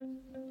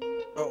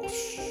Oh,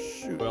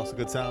 shoot. What else a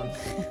good sound?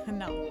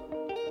 No,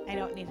 I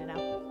don't need to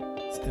know.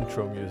 It's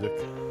intro music.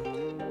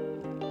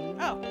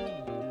 Oh.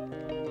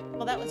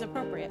 Well, that was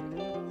appropriate.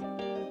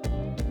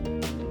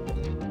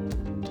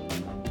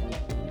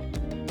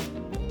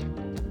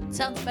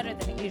 Sounds better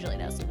than it usually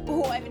does.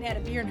 Oh, I haven't had a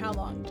beer in how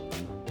long?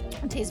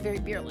 It tastes very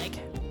beer-like.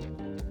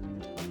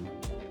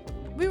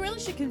 We really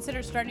should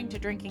consider starting to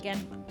drink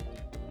again.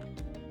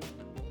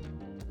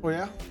 Oh,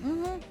 yeah?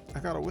 Mm-hmm. I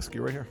got a whiskey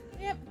right here.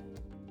 Yep.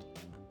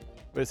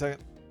 Wait a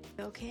second.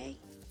 Okay?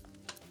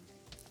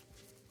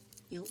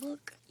 You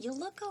look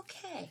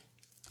okay.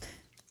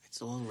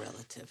 It's all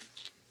relative.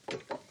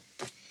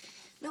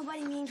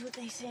 Nobody means what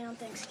they say on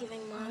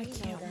Thanksgiving, Mom. I You know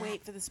can't that.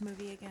 wait for this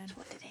movie again. That's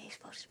what today's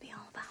supposed to be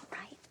all about,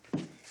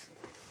 right?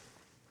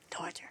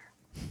 Torture.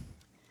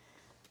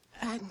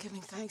 I'm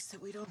giving thanks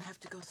that we don't have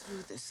to go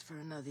through this for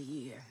another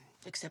year.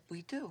 Except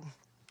we do,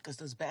 because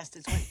those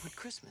bastards went and put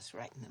Christmas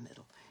right in the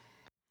middle.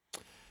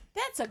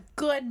 That's a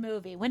good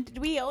movie. When did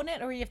we own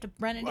it, or you have to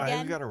rent it again?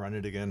 I've got to run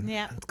it again.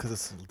 Yeah. Because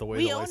it's the way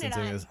We the own it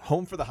licensing on is.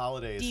 Home for the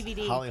Holidays.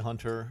 DVD. Holly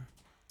Hunter.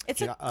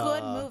 It's a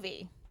good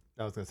movie.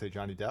 I was going to say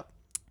Johnny Depp.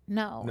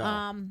 No.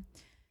 No.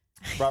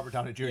 Robert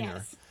Downey Jr.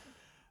 Yes.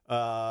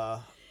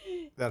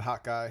 That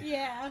hot guy.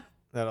 Yeah.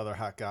 That other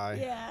hot guy.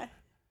 Yeah.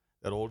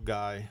 That old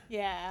guy.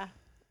 Yeah.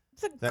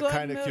 It's a That good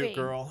kind of movie. cute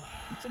girl.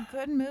 It's a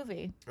good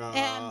movie.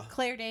 And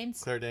Claire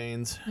Danes. Claire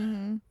Danes.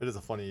 Mm-hmm. It is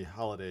a funny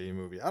holiday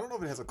movie. I don't know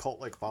if it has a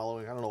cult-like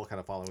following. I don't know what kind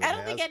of following I it don't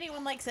has. think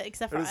anyone likes it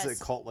except for It is us.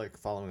 a cult-like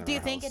following in Do you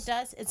our think house. it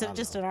does? It's I don't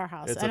just know. at our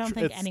house. It's I don't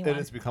think anyone. It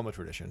has become a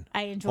tradition.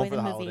 I enjoy Home for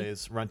the the movie.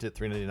 Holidays. Rent it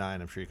 $3.99.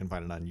 I'm sure you can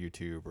find it on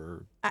YouTube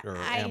or I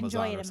Amazon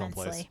enjoy or it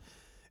someplace. immensely.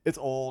 It's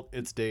old.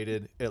 It's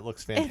dated. It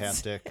looks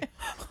fantastic.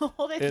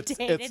 Old and It's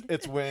dated.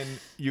 it's when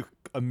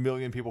a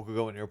million people could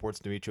go in airports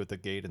to meet you at the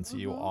gate and see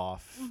you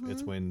off.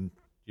 It's when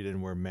you didn't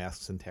wear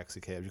masks in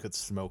taxi cabs. You could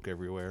smoke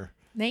everywhere.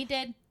 They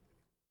did.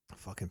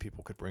 Fucking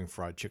people could bring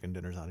fried chicken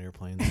dinners on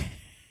airplanes.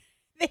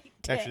 They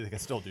did. Actually, they can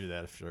still do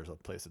that if there's a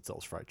place that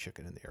sells fried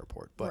chicken in the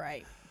airport. But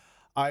Right.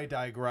 I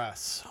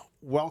digress.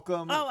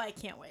 Welcome Oh, I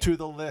can't wait. to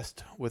the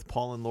list with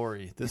Paul and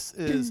Lori. This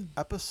is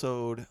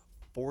episode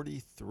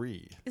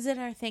 43. Is it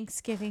our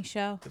Thanksgiving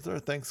show? It's our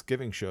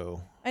Thanksgiving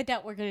show. I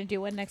doubt we're going to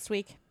do one next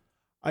week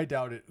I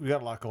doubt it. We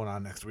got a lot going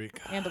on next week.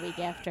 and the week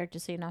after,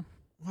 just so you know.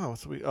 Wow,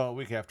 what's the week? Oh,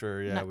 week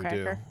after, yeah, we do.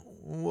 Nutcracker.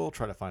 We'll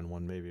try to find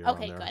one maybe around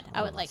Okay, there. good. I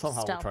I would don't know. like to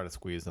Somehow still- we'll try to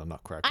squeeze the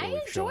Nutcracker I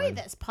week show enjoy in.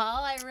 this,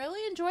 Paul. I really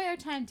enjoy our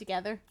time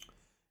together.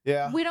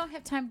 Yeah, We don't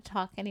have time to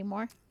talk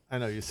anymore. I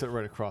know. You sit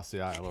right across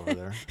the aisle over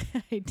there.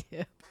 I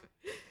do.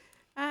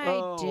 I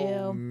Oh,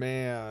 do.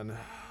 man.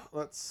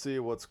 Let's see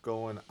what's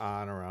going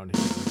on around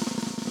here.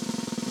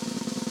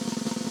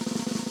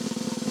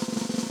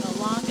 The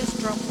longest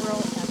drum roll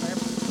ever.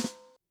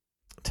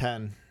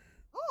 10.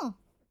 Oh.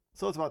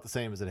 So it's about the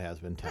same as it has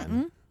been, 10.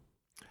 Mhm.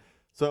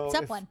 So It's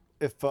up one.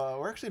 if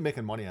we're actually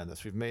making money on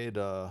this, we've made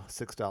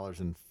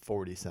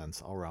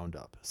 $6.40. I'll round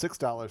up.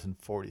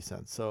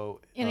 $6.40.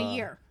 So In a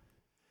year.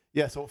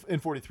 Yeah, so in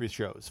 43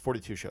 shows,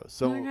 42 shows.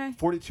 So Okay.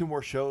 42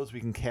 more shows, we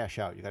can cash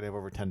out. You got to have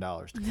over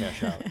 $10 to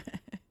cash out.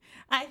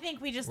 I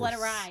think we just let it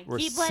ride. we're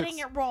Keep letting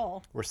it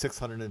roll. We're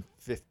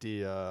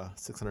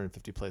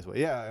 650 plays away.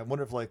 Yeah, I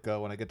wonder if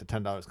when I get to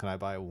 $10, can I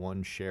buy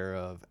one share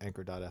of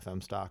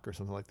Anchor.fm stock or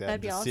something like that?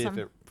 That'd be Just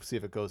awesome. See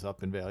if it goes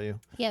up in value.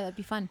 Yeah, that'd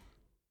be fun.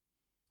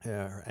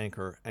 Yeah, or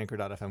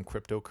Anchor.fm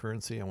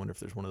cryptocurrency. I wonder if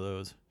there's one of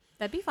those.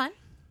 That'd be fun.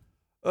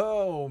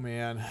 Oh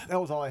man,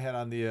 that was all I had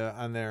on the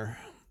on there.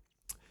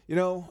 You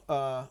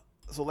know,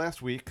 so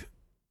last week,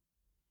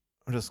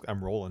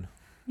 I'm rolling.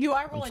 You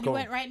are just rolling. You going-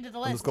 went right into the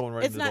list. I'm just going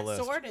right it's into the not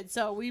list. sorted,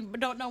 so we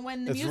don't know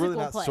when the It's music really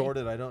will not play.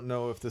 sorted. I don't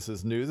know if this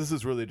is news. This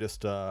is really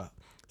just so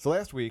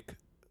last week.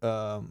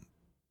 Actually,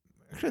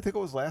 I think it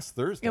was last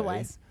Thursday. It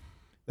was.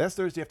 Last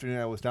Thursday afternoon.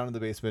 I was down in the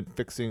basement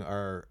fixing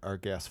our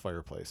gas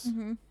fireplace,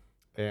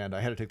 and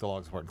I had to take the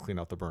logs apart and clean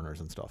out the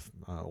burners and stuff.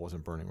 It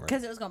wasn't burning right.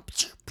 Because it was going.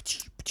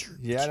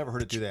 Yeah, I never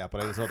heard it do that,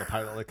 but I just know the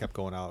pilot light kept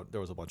going out. There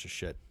was a bunch of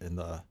shit in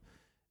the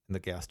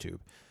gas tube.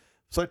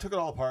 So I took it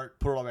all apart,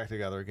 put it all back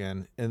together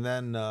again, and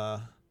then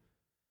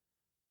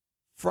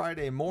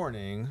Friday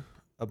morning,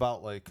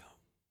 about like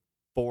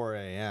 4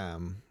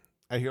 a.m.,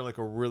 I hear like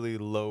a really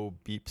low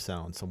beep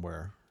sound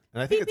somewhere,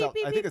 and I think Beep, it's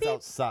beep, I beep, think beep, it's beep.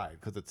 outside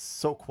because it's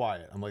so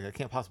quiet. I'm like, I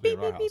can't possibly Beep,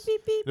 be in our beep, house.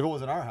 beep, beep, beep. If it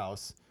was in our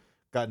house,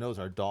 God knows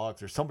our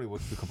dogs or somebody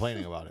would be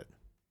complaining about it.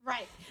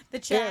 Right. The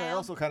child. And I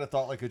also kind of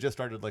thought like it just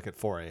started like at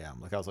 4 a.m.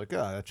 Like I was like,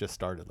 yeah, that just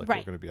started. Like Right.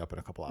 we're going to be up in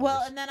a couple hours.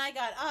 Well, and then I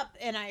got up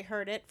and I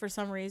heard it for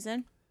some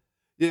reason.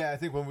 Yeah, I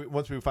think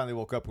once we finally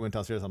woke up, we went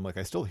downstairs. I'm like,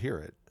 I still hear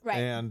it. Right.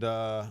 And so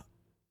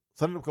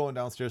I ended up going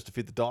downstairs to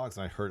feed the dogs,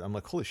 and I'm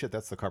like, holy shit,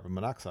 that's the carbon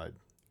monoxide.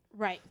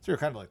 Right. So you're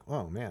kind of like,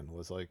 oh man,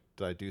 did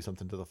I do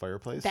something to the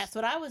fireplace? That's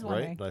what I was Right?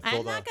 wondering. Did I fill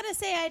I'm not going to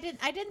say I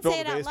didn't. I didn't fill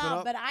say the it out basement loud,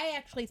 up? but I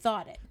actually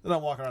thought it. Then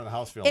I'm walking around the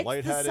house feeling It's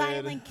lightheaded. the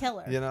silent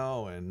killer. You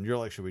know, and you're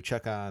like, should we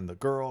check on the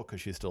girl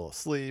because she's still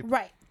asleep?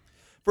 Right.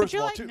 First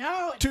you're of all, like,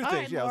 no, it's two fine,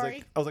 things. Yeah,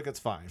 Lori. I was like, it's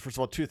fine. First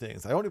of all, two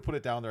things. I only put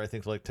it down there, I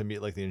think, to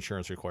meet like the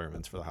insurance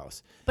requirements for the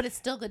house. But it's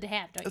still good to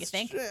have, don't you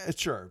think?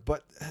 Sure,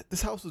 but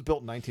this house was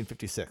built in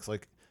 1956.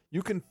 Like,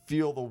 you can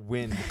feel the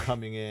wind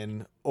coming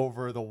in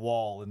over the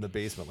wall in the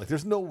basement. Like,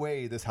 there's no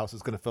way this house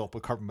is going to fill up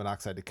with carbon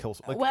monoxide to kill.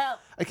 Like, Well,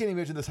 I can't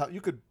imagine this house. You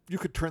could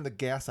turn the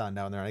gas on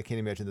down there, and I can't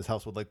imagine this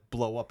house would like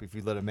blow up if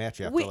you lit a match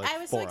after like I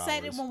was 4 so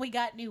excited hours. when we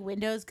got new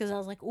windows because I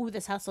was like, "Ooh,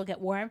 this house will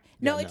get warm."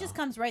 No, Yeah, it no. just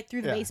comes right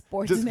through the Yeah.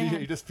 baseboards. Just, and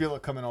you just feel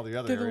it coming all the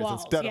other Through the areas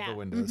walls, instead yeah. of the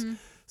windows.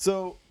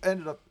 So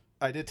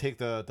I did take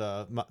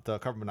the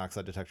carbon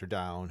monoxide detector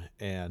down,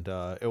 and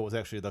it was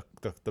actually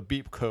the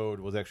beep code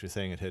was actually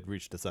saying it had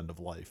reached its end of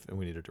life, and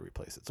we needed to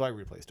replace it. So I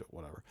replaced it.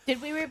 Whatever.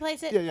 Did we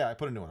replace it? Yeah, I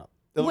put a new one up.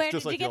 It looks Where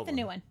just did like you get old the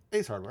new one?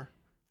 Ace Hardware.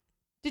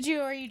 Did you,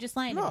 or are you just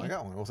lying No, to me? I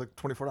got one. It was like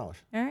 $24. All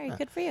right, Yeah.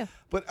 good for you.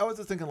 But I was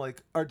just thinking,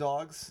 like, our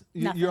dogs.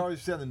 Nothing. You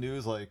always see on the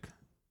news, like,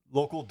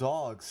 local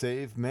dog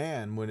save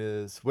man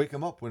wake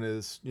him up when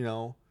his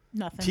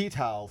Nothing. tea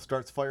towel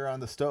starts fire on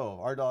the stove.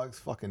 Our dogs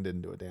fucking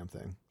didn't do a damn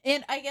thing.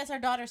 And I guess our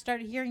daughter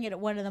started hearing it at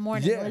 1 a.m.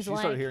 It Yeah, was she like,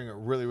 started hearing it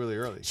really, really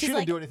early. She she's didn't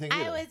like, do anything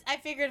either. I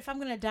figured if I'm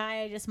gonna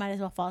die, I just might as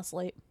well fall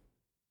asleep.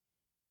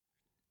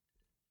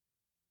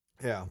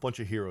 Yeah, a bunch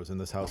of heroes in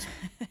this house.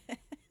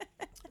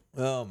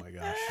 Oh my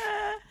gosh.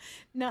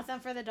 Nothing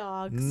for the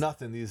dogs.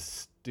 Nothing, these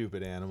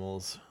stupid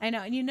animals. I know,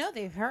 and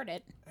they've heard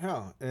it.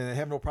 Yeah, and they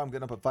have no problem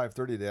getting up at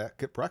 5:30 to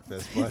get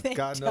breakfast, but They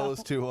God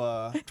knows to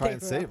try They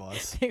and save really-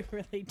 us. They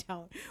really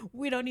don't.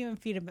 We don't even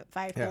feed them at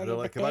 5:30. Yeah, they're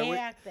like, but they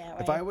act that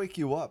way. if I wake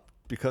you up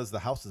because the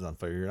house is on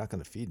fire, you're not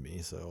going to feed me,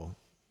 so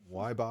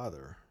why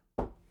bother?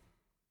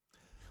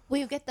 Will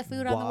you get the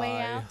food on the way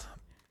Why out?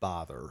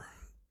 bother?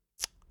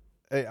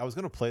 Hey, I was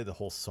going to play the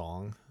whole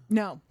song.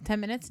 No. 10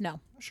 minutes? No.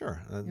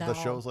 Sure. The No.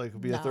 show's like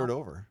be a No. third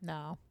over.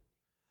 No.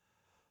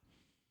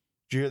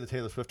 Did you hear the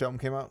Taylor Swift album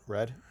came out?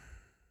 Red?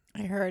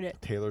 I heard it.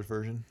 Taylor's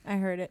version? I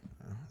heard it.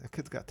 Oh, that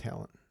kid's got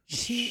talent.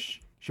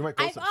 She might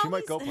go. She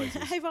might go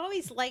places. I've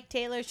always liked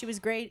Taylor. She was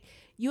great.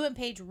 You and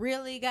Paige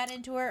really got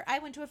into her. I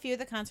went to a few of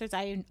the concerts.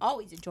 I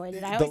always enjoyed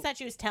it. I always thought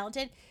she was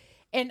talented,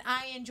 and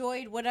I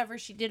enjoyed whatever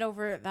she did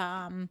over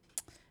the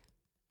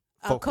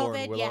Folklore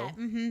and COVID. Willow.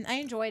 Yeah, I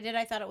enjoyed it.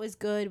 I thought it was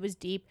good. It was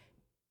deep.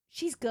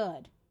 She's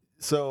good.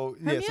 So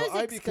Her yeah, so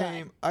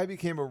music's I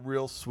became a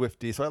real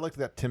Swiftie. So I liked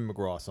that Tim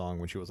McGraw song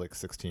when she was like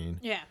 16.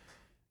 Yeah.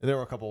 And there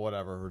were a couple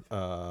whatever,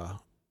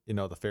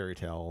 the fairy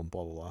tale and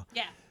blah blah blah.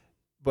 Yeah.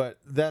 But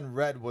then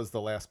Red was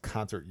the last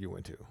concert you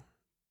went to.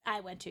 I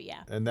went to,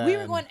 yeah. And we were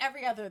then- going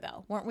every other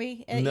though, weren't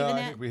we? No, Even I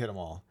that? think we hit them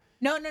all.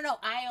 No.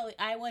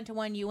 I went to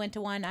one. You went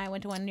to one. I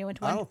went to one. You went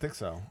to I one. don't think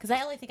so. Because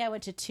I only think I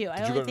went to two. Did I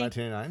you only go to think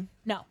 1989?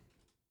 no.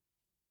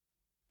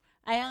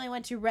 I only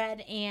went to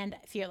Red and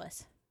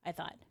Fearless. I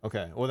thought.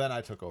 Okay. Well, then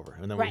I took over,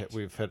 and then Right.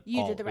 we've hit.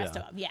 You all, did the rest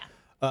yeah. of them,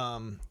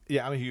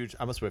 yeah.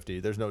 I'm a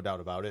Swiftie. There's no doubt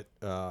about it.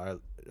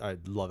 I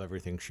love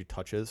everything she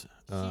touches.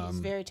 She's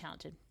very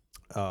talented.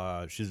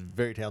 She's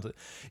very talented.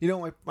 You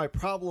know, my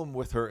problem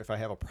with her, if I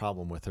have a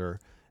problem with her,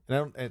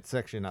 and it's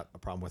actually not a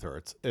problem with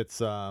her.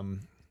 It's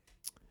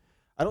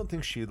I don't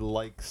think she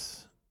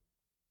likes.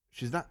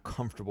 She's not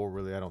comfortable,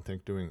 really. I don't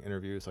think doing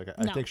interviews. Like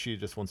I No. think she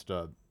just wants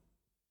to.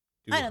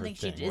 Do I don't her think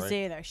thing, she is right?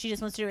 either. She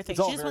just wants to do her thing. It's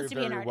all She just very, wants to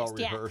be an very artist.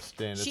 well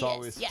rehearsed, and it's She is,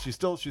 always yeah. she's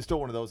still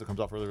one of those that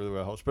comes off really, really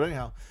well. But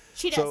anyhow,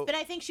 She does, so- but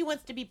I think she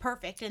wants to be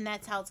perfect, and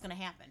that's how it's going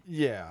to happen.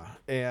 yeah,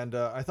 and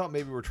I thought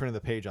maybe we're turning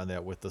the page on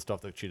that with the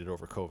stuff that she did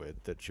over COVID,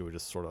 that she would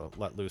just sort of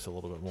let loose a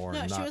little bit more. No,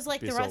 and she not was like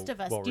be the so rest of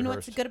us. Do you know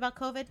what's well-rehearsed. good about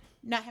COVID?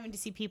 Not having to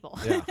see people.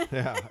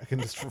 Yeah.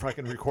 I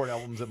can record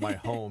albums at my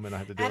home, and I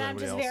have to do And it I'm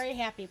just everybody else. very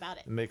happy about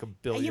it. And make $1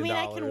 billion. You mean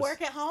I can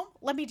work at home?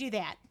 Let me do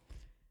that.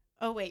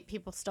 Oh wait,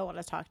 people still want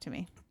to talk to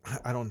me.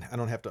 I don't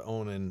have to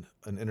own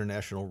an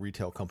international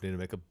retail company to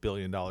make $1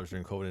 billion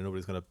during COVID, and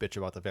nobody's going to bitch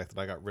about the fact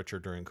that I got richer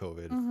during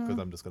COVID because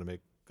I'm just going to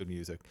make good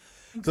music.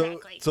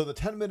 Exactly. So the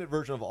 10-minute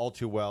version of All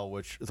Too Well,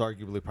 which is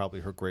arguably probably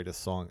her greatest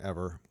song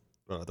ever,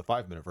 the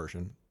 5-minute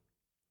version.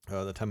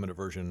 The 10-minute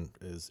version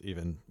is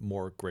even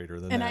more greater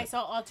than And that. I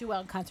saw All Too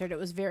Well in concert. It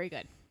was very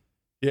good.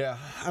 Yeah,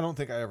 I don't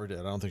think I ever did.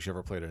 I don't think she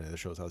ever played any of the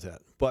shows I was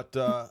at. But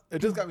it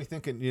just got me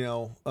thinking.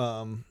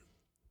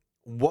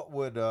 What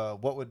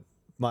would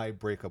my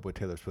breakup with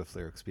Taylor Swift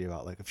lyrics be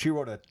about? Like if she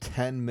wrote a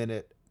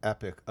 10-minute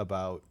epic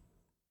about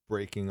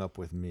breaking up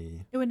with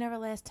me. It would never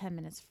last 10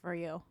 minutes for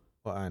you.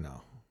 Well, I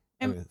know.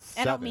 And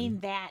I don't mean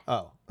that.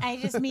 Oh, I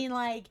just mean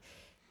like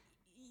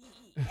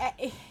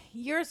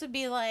yours would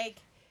be like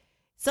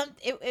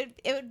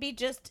it'd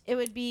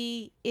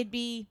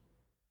be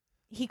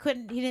he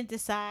didn't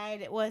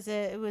decide. It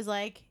was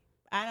like,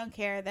 I don't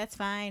care, that's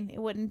fine. It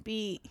wouldn't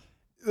be.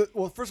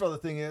 well. First of all, the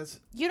thing is,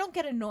 You don't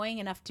get annoying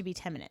enough to be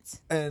 10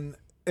 minutes. and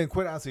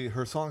quite honestly,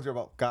 her songs are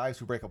about guys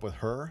who break up with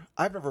her.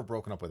 I've never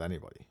broken up with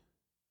anybody.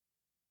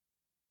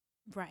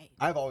 Right.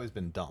 I've always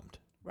been dumped.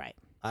 Right.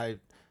 I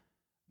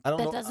don't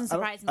That know. doesn't I don't-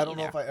 surprise me I don't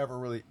know either. if I ever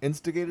really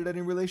instigated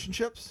any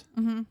relationships.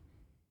 Mm-hmm.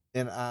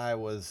 And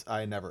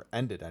I never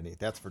ended any.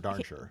 That's for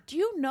darn sure. Do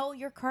you know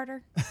your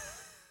Carter?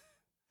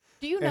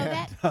 Do you know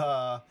And,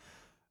 that?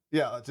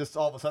 yeah, just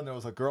all of a sudden there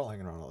was a girl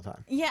hanging around all the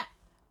time. Yeah.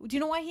 Do you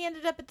know why he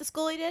ended up at the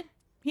school he did?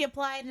 He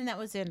applied, and that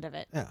was the end of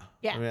it. Yeah.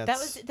 Yeah, I mean,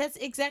 that's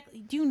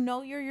exactly. Do you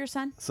know you're your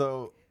son?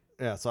 So,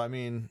 yeah, so I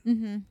mean,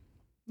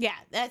 Yeah,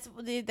 that's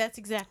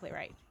exactly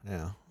right.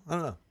 yeah, I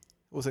don't know.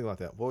 was thinking about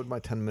that. What would my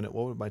 10-minute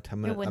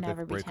would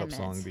never epic be 10 breakup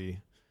song minutes. be?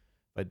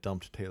 If I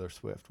dumped Taylor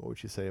Swift, what would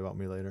she say about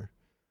me later?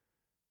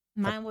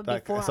 Mine would be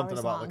 4 something hours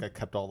about long. like I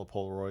kept all the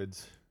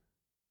Polaroids.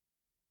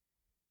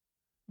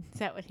 Is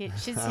that what he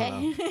should I say?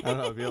 don't know. I don't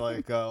know. It'd be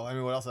like, I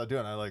mean, what else I do?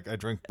 And I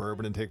drink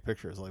bourbon and take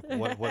pictures. Like,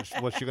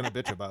 what's she gonna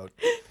bitch about?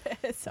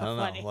 It's so I don't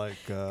funny. know. Like,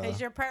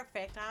 Because you're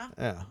perfect, huh?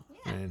 yeah.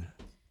 Yeah. I mean,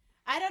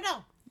 I don't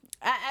know.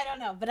 I don't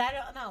know, but I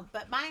don't know.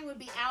 But mine would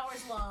be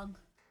hours long.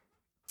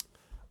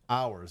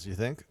 hours. You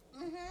think?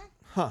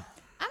 Huh?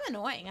 I'm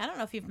annoying. I don't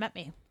know if you've met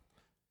me.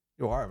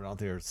 You are, but I don't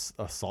think there's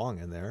a song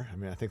in there. I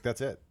mean, I think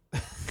that's it.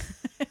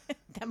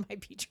 That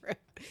might be true.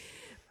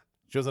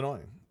 She was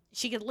annoying.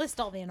 She could list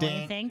all the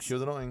annoying things. She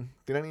was annoying.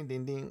 Ding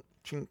ding ding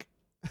chink.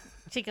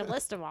 She could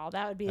list them all.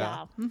 That would be Yeah.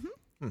 all.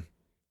 Mm-hmm.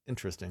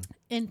 Interesting.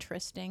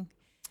 Interesting.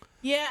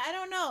 Yeah, I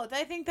don't know.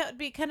 I think that would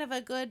be kind of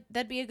a good.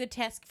 That'd be a good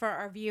task for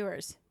our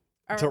viewers,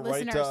 our To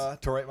listeners.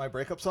 write my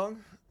breakup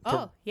song.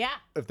 Oh yeah,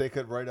 If they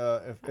could write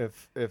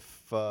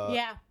if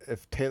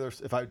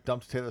I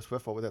dumped Taylor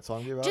Swift, what would that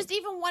song be about? just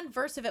even one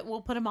verse of it.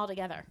 We'll put them all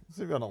together. It's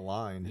even on a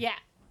line. Yeah,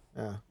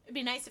 Yeah. it'd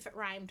be nice if it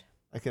rhymed.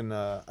 I can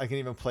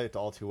even play it to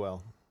All Too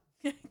Well.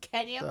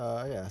 Can you?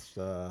 Yeah, it's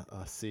a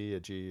C, a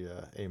G,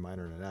 A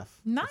minor, and an F.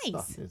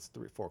 Nice. It's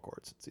 4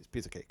 chords. It's a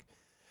piece of cake.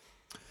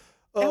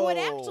 It would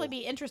actually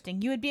be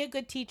interesting. You would be a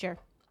good teacher.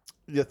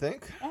 You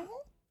think?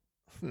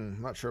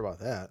 Not sure about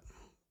that.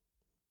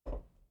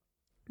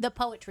 The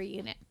poetry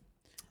unit.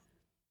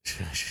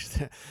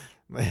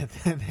 Man,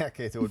 in that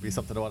case, it would be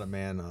something about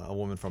a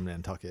woman from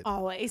Nantucket.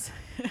 Always.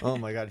 Oh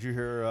my God! Did you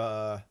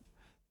hear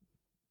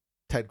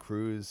Ted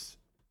Cruz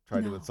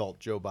tried to insult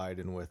Joe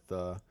Biden with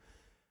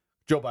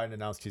Joe Biden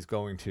announced he's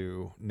going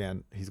to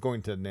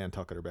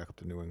Nantucket or back up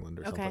to New England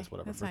or someplace,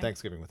 whatever, that's for fine.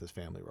 Thanksgiving with his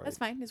family, right? That's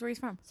fine. That's where he's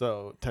from.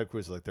 So Ted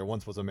Cruz is like, there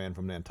once was a man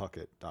from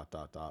Nantucket, ... like,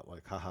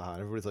 ha ha ha.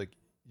 And everybody's like,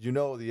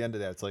 the end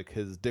of that, it's like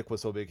his dick was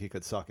so big he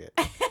could suck it.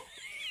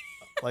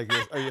 Like,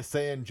 are you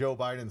saying Joe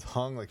Biden's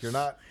hung? Like, you're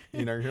not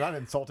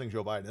insulting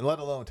Joe Biden, and let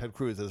alone Ted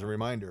Cruz. As a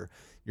reminder,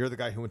 you're the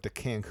guy who went to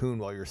Cancun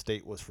while your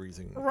state was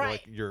freezing. Right.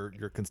 Like your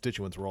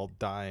constituents were all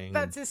dying.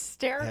 That's and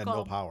hysterical. had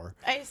no power.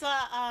 I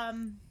saw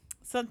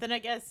something, I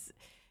guess,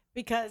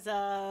 because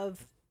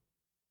of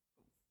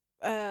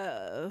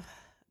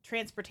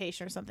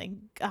transportation or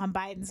something.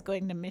 Biden's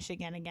going to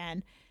Michigan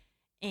again,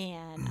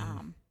 and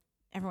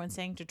everyone's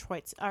saying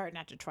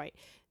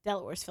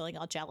Delaware's feeling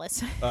all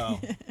jealous.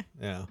 Oh,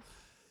 yeah.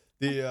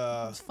 It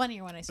was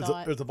funnier when I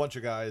saw it. There's a bunch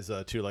of guys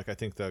too. Like I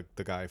think the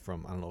guy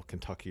from, I don't know,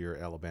 Kentucky or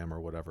Alabama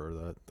or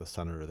whatever, the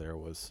senator there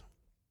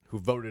who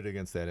voted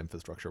against that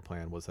infrastructure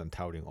plan, was then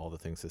touting all the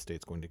things the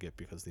state's going to get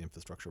because the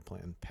infrastructure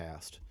plan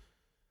passed.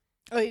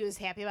 Oh, he was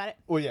happy about it?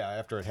 Well, yeah,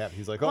 after it happened,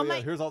 he's like,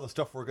 here's all the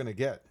stuff we're going to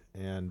get.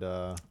 And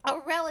a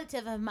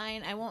relative of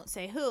mine, I won't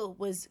say who,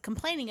 was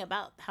complaining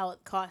about how it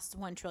costs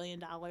 $1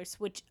 trillion,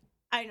 which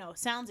I know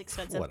sounds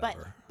expensive,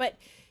 Whatever. but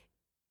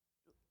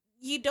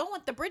you don't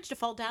want the bridge to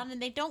fall down,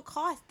 and they don't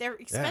cost. They're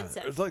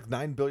expensive. yeah, it's like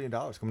 $9 billion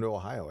coming to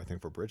Ohio, I think,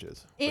 for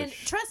bridges. And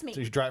trust me. So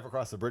you drive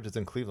across the bridges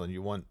in Cleveland,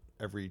 you want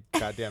every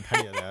goddamn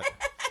penny of that.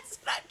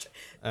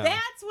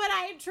 That's what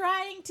I'm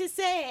trying to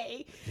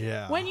say.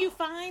 Yeah. When you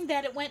find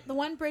that the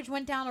one bridge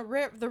went down the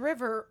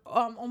river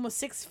almost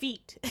 6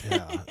 feet.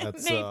 Yeah,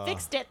 that's, they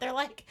fixed it. They're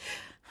like,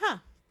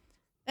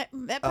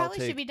 that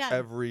probably should be done.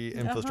 Every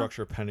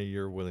infrastructure penny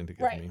you're willing to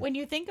give right. me. When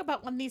you think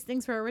about when these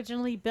things were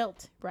originally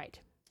built. Right.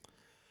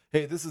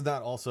 Hey, this is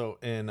not also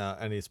in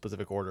any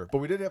specific order, but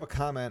we did have a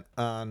comment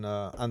on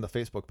the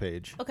Facebook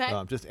page. Okay.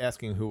 Just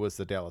asking who was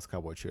the Dallas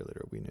Cowboy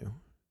cheerleader we knew.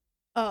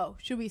 Oh,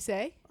 should we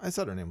say? I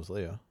said her name was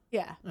Leah.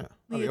 Yeah. Yeah.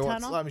 Leah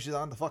Tunnell? she's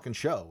on the fucking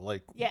show.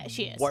 Like, Yeah,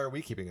 she is. Why are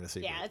we keeping it a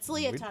secret? Yeah, it's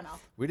Leah Tunnell.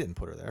 We didn't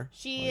put her there.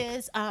 She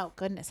is, oh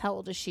goodness, how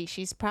old is she?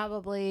 She's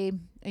probably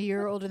a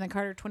year older than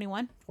Carter,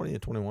 21. 20 to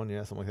 21,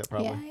 yeah, something like that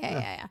probably.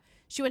 Yeah.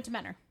 She went to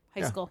Menor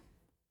High School.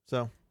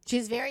 So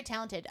She's very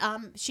talented.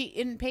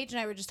 Paige and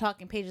I were just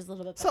talking. Paige is a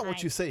little bit it's not behind.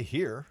 what you say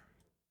here.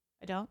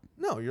 I don't.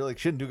 No, you're like,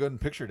 she didn't do good in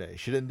picture day.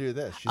 She didn't do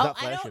this. She's not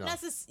I flashy don't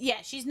enough. necessarily.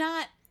 Yeah,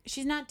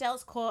 she's not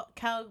Dallas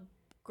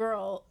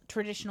Cowgirl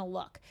traditional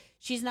look.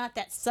 She's not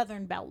that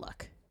Southern Belle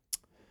look.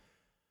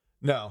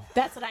 No.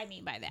 That's what I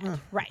mean by that.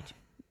 Right.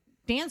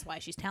 Dance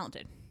wise, she's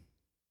talented.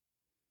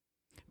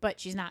 But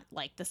she's not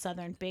like the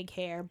Southern big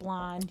hair,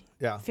 blonde,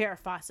 Yeah. Farrah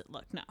Fawcett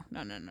look. No.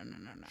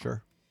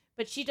 Sure.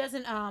 But she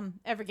doesn't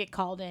ever get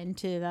called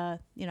into the,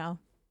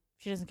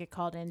 she doesn't get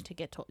called in to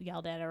get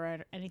yelled at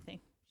or anything.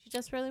 She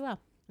does really well.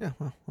 Yeah,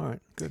 well, all right,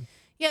 good.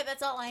 Yeah,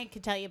 that's all I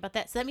could tell you about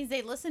that. So that means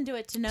they listened to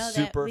it to know that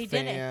Super we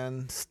did it.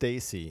 fan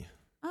Stacy.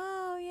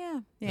 Oh, yeah.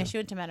 Yeah, she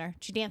went to Menor.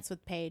 She danced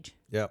with Paige.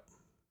 Yep.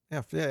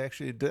 Yeah,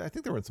 actually, I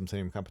think they were in some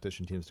same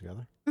competition teams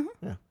together.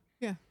 Mm-hmm. Yeah.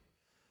 Yeah.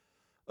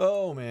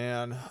 Oh,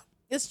 man.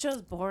 This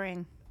show's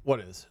boring. What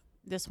is?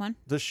 This one?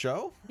 This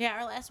show? Yeah,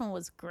 our last one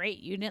was great.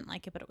 You didn't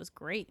like it, but it was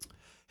great.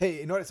 Hey,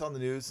 you know what I saw on the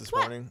news this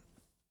morning?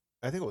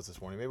 I think it was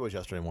this morning. Maybe it was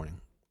yesterday morning.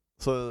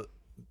 So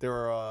there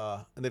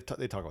were, and they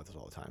talk about this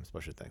all the time,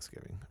 especially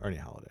Thanksgiving or any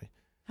holiday.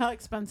 How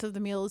expensive the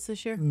meal is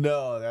this year?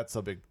 No, that's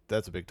a big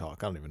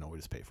talk. I don't even know. We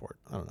just pay for it.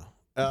 I don't know.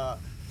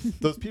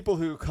 Those people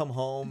who come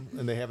home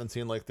and they haven't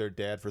seen like their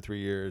dad for 3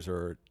 years,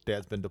 or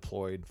dad's been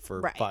deployed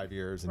for Right. 5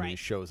 years, and he Right.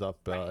 shows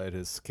up Right. at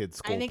his kid's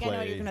school I think play. I know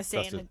what you're gonna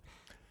say. dressed in-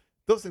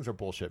 Those things are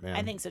bullshit, man.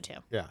 I think so too.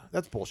 Yeah,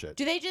 that's bullshit.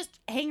 Do they just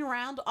hang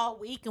around all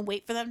week and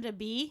wait for them to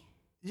be?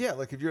 Yeah,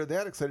 like if you're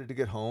that excited to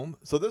get home.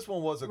 So this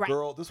one was a Right.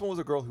 girl. This one was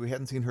a girl who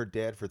hadn't seen her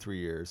dad for 3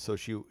 years. So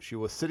she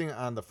was sitting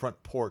on the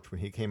front porch when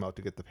he came out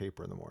to get the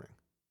paper in the morning.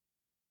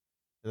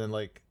 And then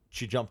like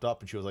she jumped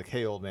up and she was like,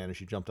 "Hey, old man," and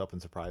she jumped up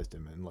and surprised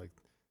him. And like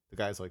the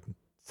guy's like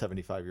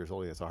 75 years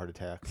old. He has a heart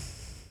attack.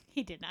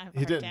 He did not have a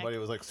He heart didn't, attack. but he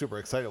was like super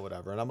excited, or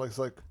whatever. And I'm like,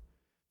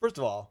 first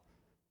of all,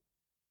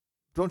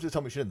 don't just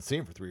tell me she didn't see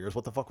him for 3 years.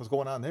 What the fuck was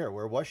going on there?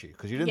 Where was she?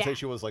 Because you didn't Yeah. say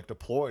she was like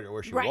deployed or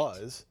where she Right.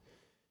 was.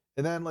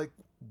 And then like,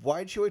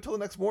 why'd she wait till the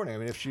next morning? I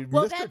mean, if she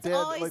Well, missed her that's dad,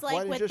 always like, why like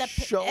didn't with you the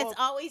just show it's up?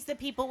 always the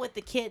people with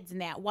the kids and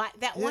that. Why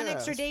that one Yeah.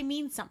 extra day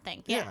means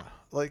something. Yeah.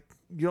 Like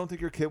you don't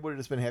think your kid would have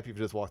just been happy if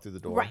you just walked through the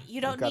door? Right,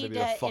 you don't got to need be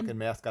a to fucking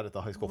mascot at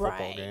the high school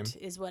football game.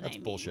 Is what That's I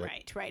mean. bullshit.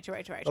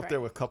 Right. Up there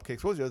with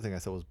cupcakes. What was the other thing I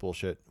said was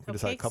bullshit? We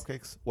decided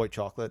cupcakes, white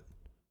chocolate.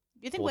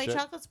 You think bullshit. white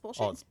chocolate's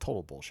bullshit? Oh, it's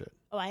total bullshit.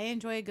 Oh, I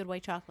enjoy a good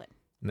white chocolate.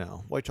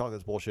 No, white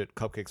chocolate's bullshit.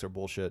 Cupcakes are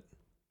bullshit.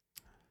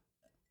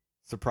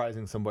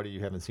 Surprising somebody you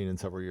haven't seen in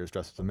several years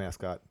dressed as a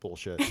mascot,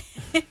 bullshit.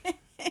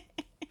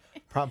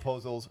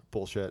 Promposals,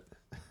 bullshit.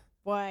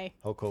 Why?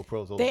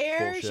 Hoco-prosals,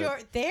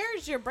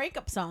 There's your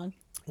breakup song.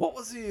 What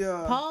was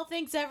the? Paul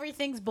thinks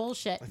everything's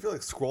bullshit. I feel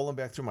like scrolling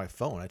back through my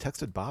phone. I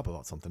texted Bob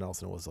about something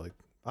else, and it was like,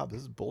 "Bob,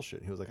 this is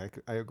bullshit." He was like,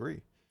 "I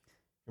agree."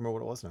 Remember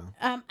what it was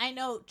now? I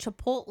know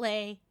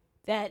Chipotle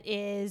that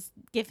is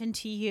given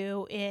to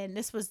you in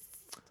this was.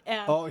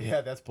 Oh yeah,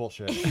 that's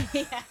bullshit.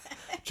 Yeah.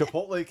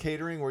 Chipotle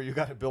catering where you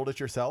got to build it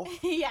yourself.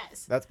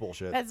 Yes. That's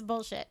bullshit. That's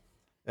bullshit.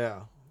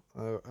 Yeah.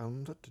 I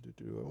wonder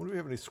if we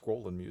have any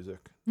scrolling music.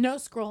 No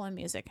scrolling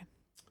music.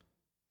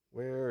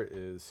 Where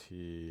is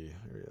he?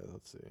 Here he is.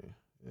 Let's see.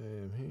 I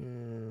am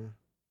here.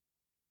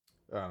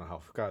 I don't know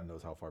how. God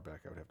knows how far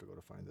back I would have to go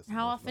to find this.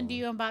 How often do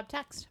you and Bob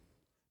text?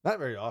 Not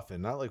very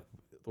often. Not like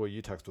the way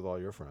you text with all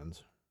your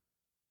friends.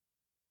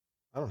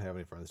 I don't have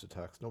any friends to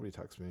text. Nobody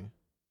texts me.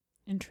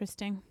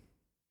 Interesting.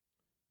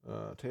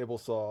 Table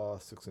saw,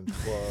 6-inch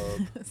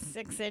club.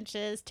 6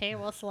 inches,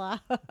 table saw.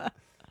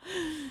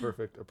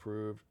 Perfect,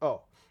 approved.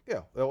 Oh,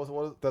 yeah,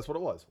 that's what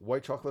it was.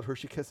 White chocolate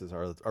Hershey Kisses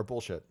are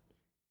bullshit.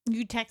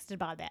 You texted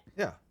about that.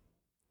 Yeah.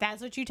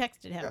 That's what you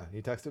texted him. Yeah,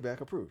 he texted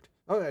back approved.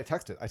 Oh, I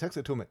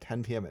texted to him at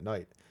 10 p.m. at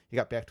night. He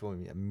got back to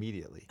him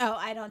immediately. Oh,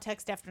 I don't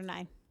text after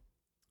 9.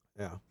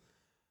 Yeah.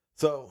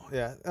 So,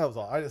 yeah, that was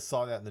all. I just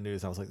saw that in the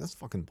news. And I was like, that's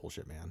fucking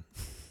bullshit, man.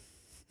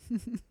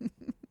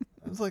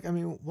 I was like, I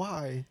mean,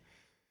 why?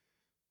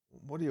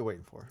 What are you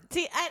waiting for?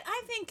 See,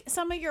 I think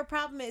some of your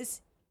problem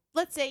is,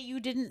 let's say you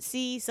didn't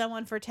see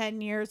someone for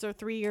 10 years or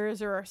 3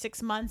 years or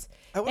 6 months.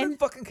 I wouldn't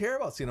fucking care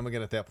about seeing him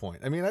again at that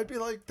point. I mean, I'd be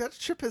like, that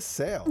ship has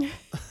sailed.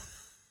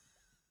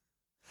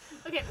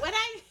 Okay,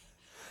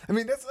 I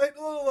mean, that's like,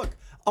 look,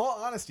 all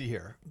honesty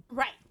here.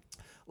 Right,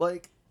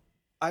 Like,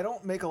 I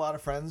don't make a lot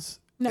of friends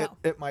No.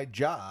 at my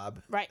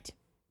job right.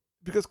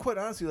 because, quite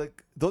honestly,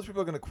 like, those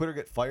people are going to quit or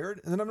get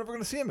fired, and then I'm never going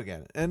to see them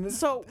again. And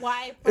So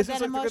why put it's that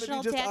just like emotional they're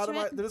going to be just out of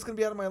my. attachment? They're just going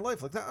to be out of my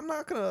life. Like, I'm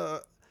not going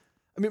to.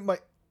 I mean,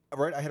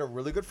 I had a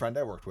really good friend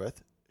I worked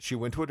with. She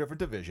went to a different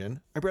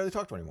division. I barely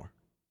talk to her anymore.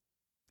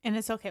 And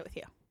it's okay with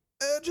you.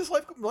 Just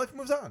life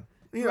moves on.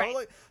 You know, Right.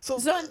 like so.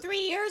 So in 3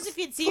 years, if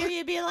you'd see her,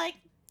 you'd be like,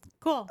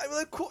 cool. I'd be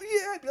like, cool.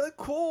 Yeah, I'd be like,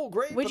 cool,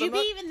 great. Would but you I'm be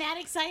not- even that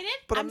excited?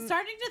 but I'm I'm-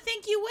 starting to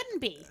think you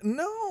wouldn't be.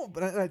 No,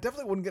 but I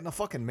definitely wouldn't get in a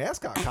fucking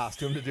mascot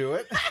costume to do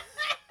it. I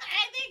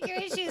think your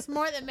issue is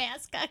more the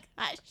mascot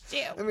I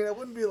costume. mean, I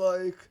wouldn't be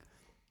like,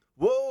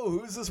 whoa,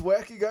 who's this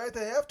wacky guy at the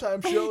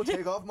halftime show?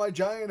 Take off my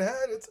giant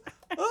head. It's,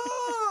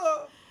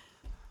 ah.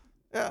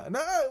 Yeah, no,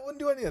 I wouldn't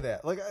do any of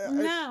that. Like,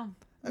 No,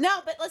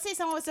 but let's say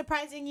someone was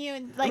surprising you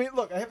and like, I mean,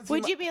 look, I haven't seen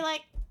would you be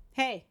like,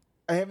 hey,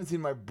 I haven't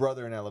seen my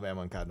brother in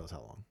Alabama in God knows how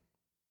long.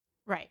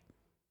 right?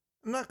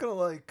 I'm not gonna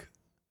like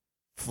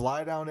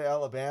fly down to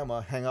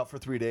Alabama, hang out for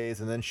 3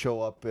 days, and then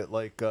show up at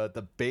like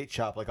the bait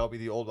shop. Like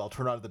I'll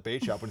turn out at the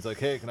bait shop when he's like,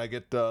 hey, can I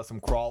get some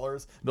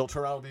crawlers? And they'll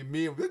turn out and be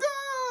me and be like,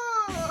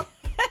 ah!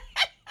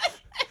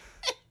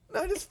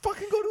 I just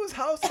fucking go to his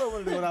house. I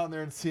wanted to go down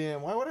there and see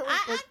him. Why would I?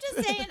 I'm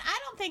just saying, I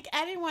don't think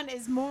anyone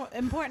is more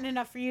important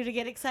enough for you to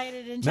get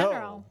excited in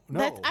general.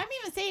 No. I'm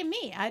even saying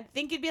me. I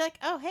think you'd be like,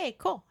 oh, hey,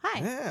 cool,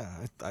 hi.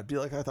 Yeah, I'd be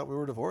like, I thought we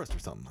were divorced or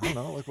something. I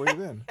don't know. Like, where you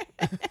been?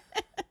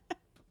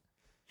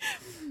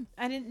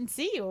 I didn't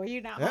see you. Were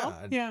you not Yeah, home?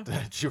 Yeah.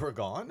 You were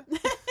gone.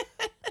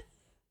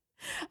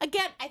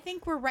 Again, I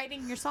think we're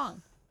writing your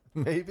song.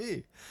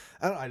 Maybe.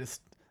 I don't know. I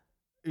just,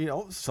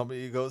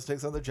 somebody goes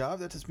takes another job.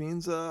 That just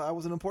means I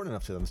wasn't important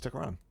enough to them. Stick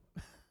around.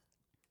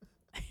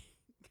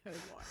 Good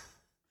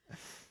Lord.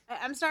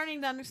 I'm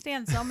starting to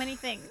understand so many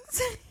things.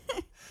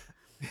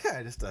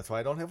 Yeah, that's why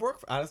I don't have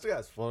work. Honestly,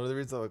 that's one of the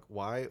reasons. I'm like,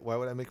 why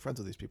would I make friends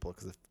with these people?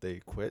 Because if they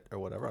quit or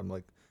whatever, I'm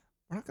like,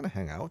 we're not gonna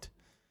hang out.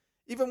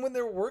 Even when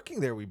they're working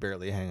there, we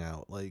barely hang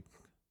out. Like,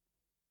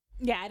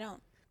 Yeah, I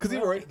don't. Because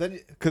Really? right then,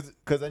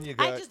 because then you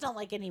I get just don't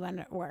like anyone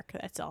at work.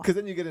 That's all. because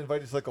then you get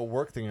invited to like a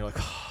work thing. You're like,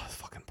 oh, it's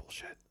fucking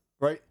bullshit,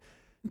 right?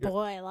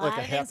 Boy, a lot like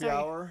a of things happy are-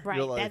 hour, Right,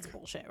 you're like, that's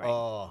bullshit, right?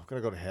 Oh, I'm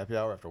gonna go to happy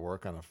hour after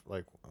work on a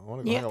like. I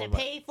want to go You hang have out to with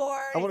pay for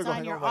I it. wanna It's go on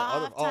hang your out with my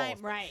other- off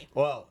time, right?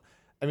 Well,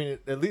 I mean,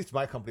 at least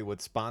my company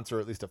would sponsor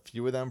at least a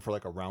few of them for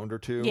like a round or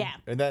two. Yeah.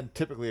 And then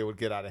typically it would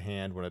get out of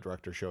hand when a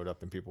director showed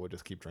up and people would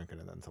just keep drinking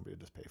and then somebody would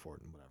just pay for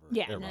it and whatever.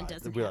 Yeah, and it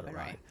doesn't We let it happen,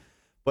 ride. right.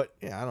 But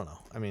yeah, I don't know.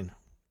 I mean,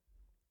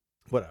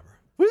 whatever.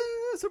 Woo,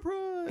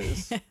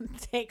 surprise.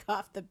 Take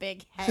off the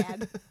big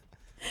head.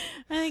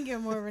 I think you're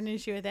more of an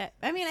issue with that.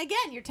 I mean,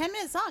 again, your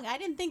 10-minute song. I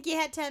didn't think you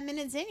had 10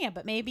 minutes in you,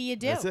 but maybe you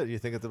do. That's it. You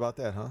think it's about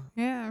that, huh?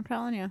 Yeah, I'm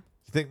telling you.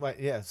 You think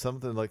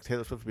something like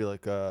Taylor Swift would be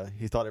like,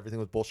 he thought everything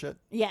was bullshit?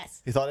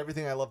 Yes. He thought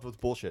everything I loved was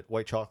bullshit.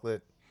 White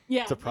chocolate,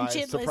 Yeah. surprise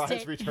and she'd list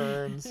it.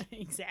 returns,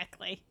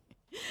 Exactly.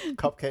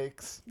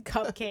 cupcakes.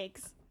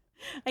 Cupcakes.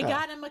 I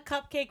got him a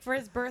cupcake for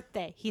his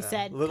birthday. He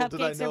said, Little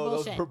did I cupcakes are know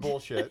bullshit. those were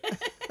bullshit.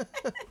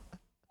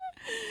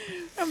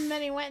 And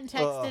then he went and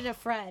texted a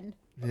friend.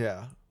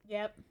 Yeah.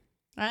 Yep.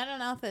 I don't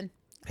know nothing.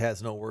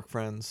 Has no work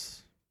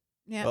friends.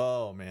 Yeah.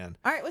 Oh, man.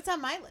 All right, what's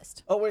on my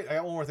list? Oh, wait. I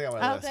got one more thing on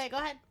my list. Okay, go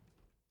ahead.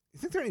 You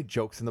think there are any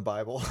jokes in the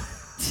Bible?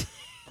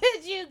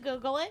 Did you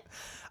Google it?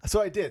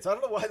 So I did. So I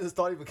don't know why this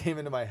thought even came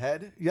into my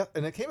head. Yeah,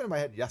 and it came into my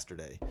head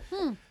yesterday.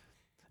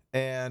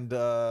 And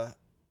I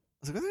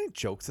was like, are there any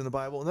jokes in the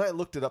Bible? And then I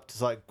looked it up.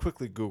 So I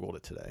quickly Googled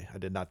it today. I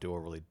did not do a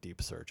really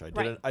deep search.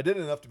 I did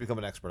enough to become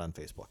an expert on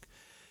Facebook.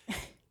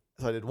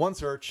 So I did one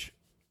search.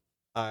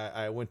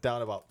 I went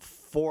down about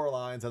 4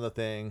 lines on the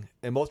thing,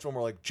 and most of them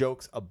were like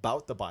jokes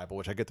about the Bible,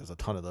 which I get there's a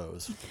ton of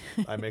those.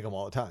 I make them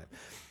all the time.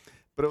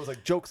 But it was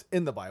like jokes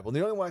in the Bible. And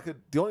the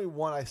only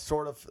one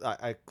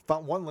I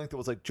found one link that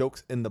was like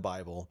jokes in the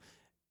Bible.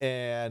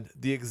 And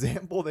the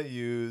example they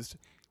used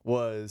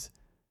was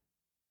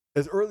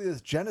as early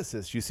as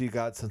Genesis, you see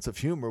God's sense of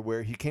humor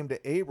where he came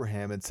to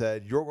Abraham and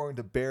said, you're going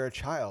to bear a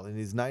child. And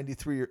he's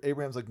 93.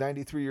 Abraham's like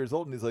 93 years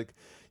old. And he's like,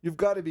 you've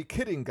got to be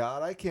kidding,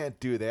 God. I can't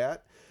do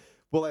that.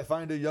 Will I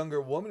find a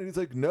younger woman? And he's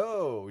like,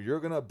 no, you're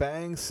going to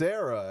bang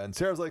Sarah. And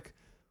Sarah's like,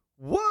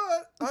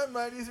 what? I'm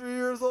 93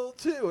 years old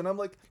too. And I'm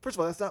like, first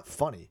of all, that's not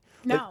funny.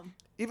 No. Like,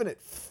 even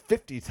at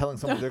 50, telling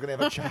somebody they're going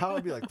to have a child,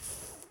 I'd be like,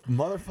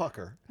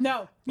 motherfucker. No.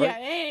 Right? Yeah,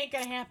 it ain't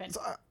going to happen. So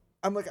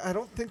I'm like, I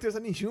don't think there's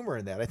any humor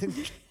in that. I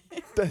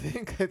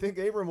think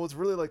Abram was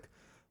really like,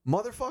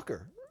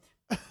 motherfucker.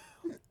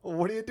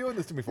 What are you doing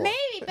this to me for? Maybe,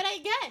 but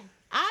again,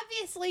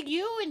 obviously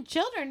you and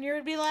children, you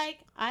would be like,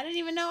 I didn't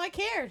even know I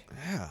cared.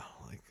 Yeah.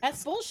 Like,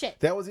 That's bullshit.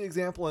 that was the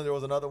example. And there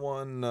was another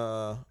one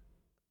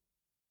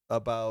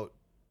about,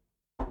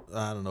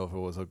 I don't know if it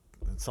was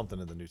something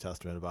in the New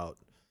Testament about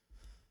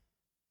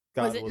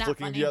God Was it was not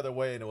looking funny? the other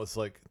way, and it was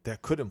like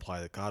that could imply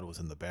that God was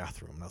in the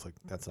bathroom. And I was like,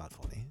 that's not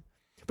funny.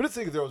 But it's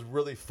like if there was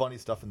really funny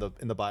stuff in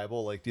the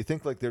Bible. Like, do you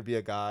think like there'd be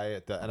a guy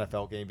at the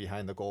NFL game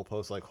behind the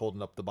goalpost like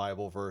holding up the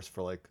Bible verse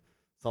for like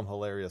some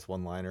hilarious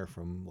one-liner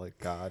from like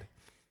God?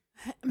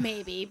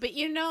 Maybe, but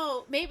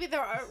maybe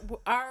there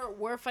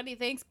were funny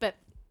things, but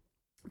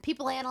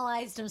people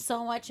analyzed them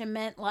so much and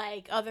meant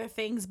like other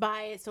things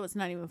by it, so it's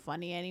not even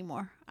funny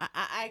anymore.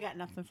 I got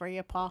nothing for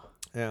you, Paul.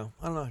 Yeah,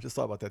 I don't know. I just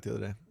thought about that the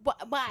other day.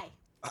 Why?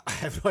 I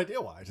have no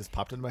idea why. It just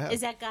popped into my head.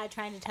 Is that God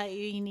trying to tell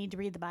you need to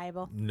read the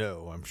Bible?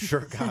 No, I'm sure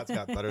God's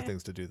got better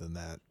things to do than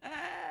that.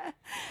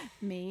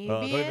 Maybe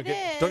Don't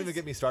it even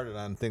get me started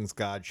on things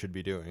God should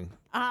be doing.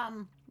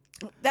 I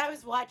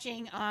was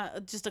watching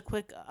just a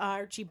quick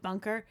Archie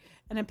Bunker,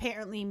 and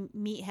apparently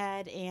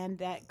Meathead and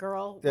that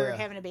girl were Yeah.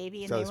 having a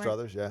baby, and Charlie they were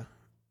Struthers,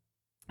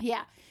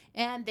 yeah.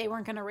 and they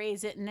weren't going to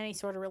raise it in any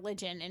sort of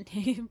religion, and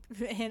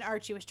and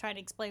Archie was trying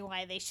to explain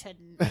why they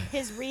shouldn't.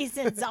 His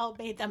reasons all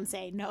made them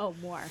say no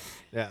more.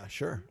 Yeah,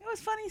 sure. It was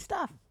funny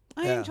stuff.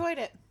 I Yeah. enjoyed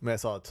it. I mean, I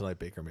saw it tonight.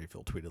 Baker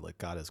Mayfield tweeted like,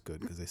 "God is good"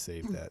 because they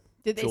saved that.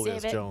 Did they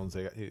Julius save it? Jones.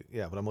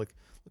 Yeah, but I'm like,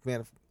 look,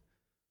 man,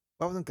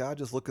 why wasn't God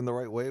just looking the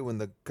right way when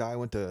the guy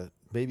went to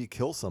maybe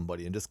kill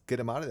somebody and just get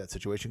him out of that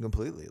situation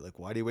completely? Like,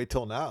 why do you wait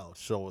till now?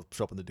 Show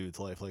up in the dude's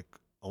life like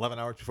 11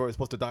 hours before he's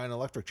supposed to die in an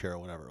electric chair or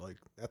whatever. Like,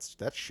 that's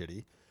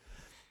shitty.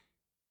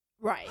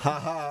 Right. Ha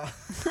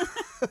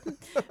ha.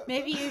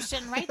 Maybe you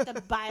shouldn't write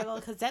the Bible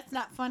because that's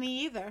not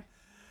funny either.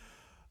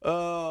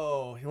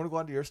 Oh, you want to go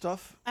on to your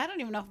stuff? I don't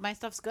even know if my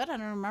stuff's good. I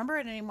don't remember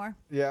it anymore.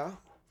 Yeah.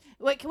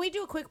 Wait, can we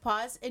do a quick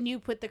pause and you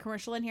put the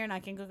commercial in here and I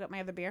can go get my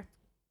other beer?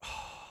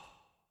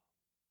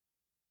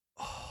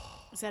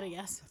 Is that a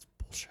yes? That's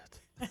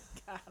bullshit.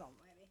 God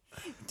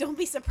almighty. Don't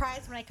be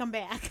surprised when I come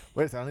back.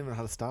 Wait a second, I don't even know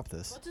how to stop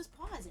this. We'll just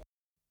pause it.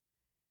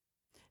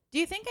 Do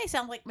you think I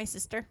sound like my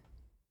sister?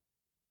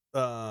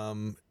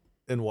 In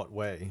what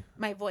way?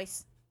 My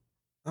voice,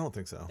 I don't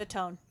think so. the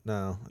tone.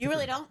 No. You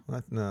really don't?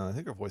 No, I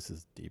think her voice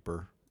is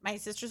deeper. My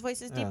sister's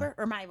voice is Yeah. deeper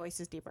or my voice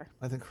is deeper?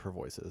 I think her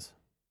voice is.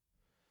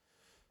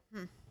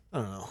 Hmm.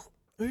 I don't know.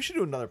 Maybe we should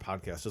do another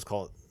podcast. Just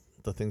call it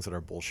The Things That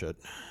Are Bullshit.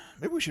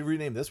 Maybe we should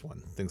rename this one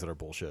Things That Are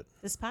Bullshit.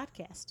 This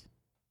podcast.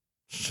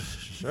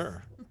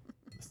 Sure.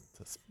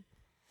 That's-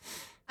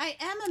 I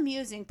am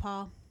amusing,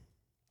 Paul.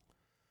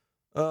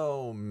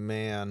 oh,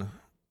 man.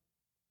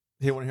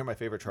 Hey, want to hear my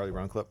favorite Charlie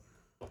Brown clip?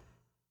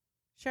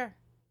 Sure.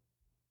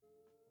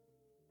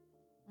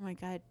 Oh my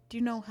God. Do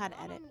you know how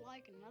to edit?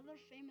 Like another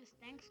famous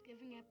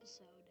Thanksgiving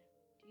episode.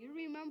 Do you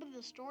remember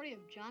the story of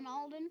John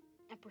Alden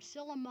and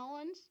Priscilla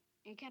Mullins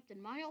and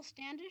Captain Miles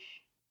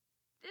Standish?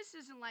 This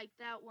isn't like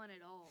that one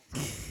at all.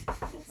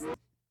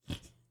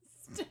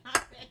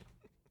 Stop it.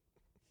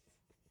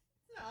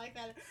 It's not like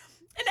that.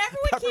 And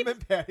everyone keeps...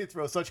 Peppermint Patty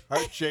throws such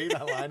hard shade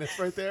on Linus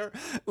right there.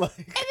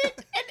 Like,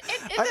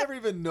 I never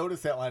even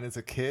noticed that line as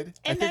a kid.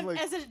 And I think, then like,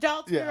 as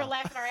adults, we yeah. were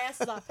laughing our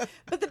asses off.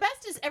 But the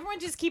best is everyone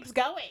just keeps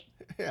going.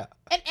 Yeah.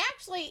 And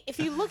actually, if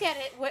you look at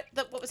it, what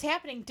was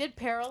happening did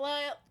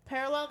parallel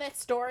that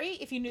story,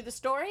 if you knew the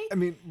story. I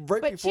mean,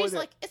 right But before she's that,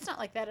 like, it's not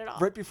like that at all.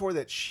 right before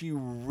that, she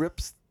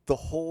rips the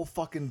whole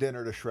fucking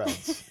dinner to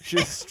shreds. She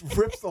just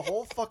rips the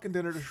whole fucking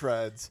dinner to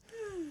shreds.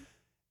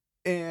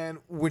 And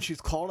when she's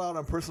called out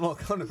on personal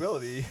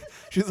accountability,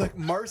 she's like,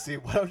 Marcy,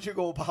 why don't you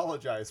go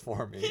apologize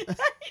for me?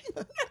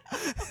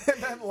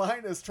 And then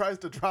Linus tries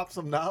to drop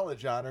some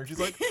knowledge on her, and she's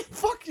like,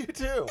 fuck you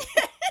too.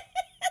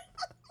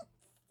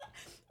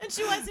 And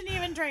she wasn't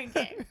even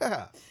drinking.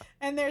 Yeah.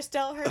 And they're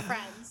still her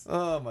friends.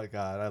 Oh my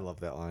God, I love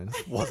that line.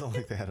 It wasn't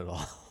like that at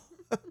all.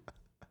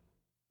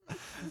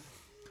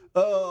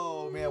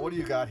 Oh man, what do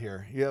you got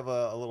here? You have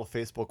a little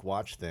Facebook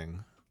watch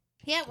thing.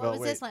 Yeah, what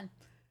was this one?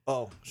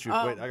 Oh shoot!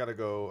 Oh. Wait, I gotta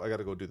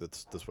go do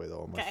this way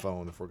though on my Okay.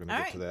 phone if we're gonna All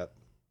get right. to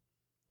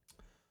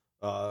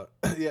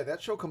that. Yeah,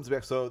 that show comes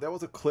back. So that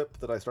was a clip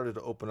that I started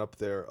to open up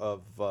there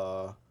of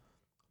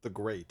the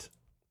Great.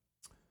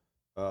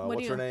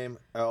 What's her name?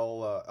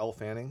 Elle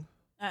Fanning.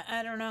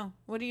 I don't know.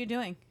 What are you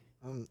doing?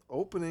 I'm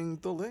opening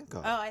the link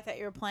up. Oh, I thought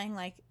you were playing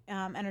like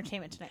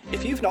Entertainment Tonight.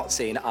 If you've not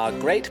seen our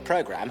great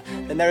program,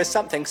 then there is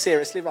something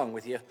seriously wrong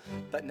with you.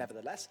 But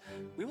nevertheless,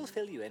 we will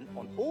fill you in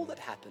on all that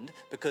happened,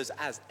 because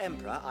as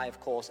Emperor, I of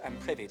course am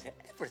privy to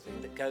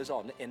everything that goes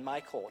on in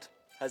my court.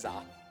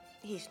 Huzzah.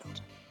 He's not.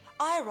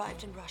 I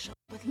arrived in Russia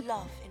with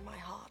love in my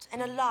heart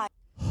and a lie.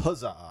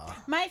 Huzzah!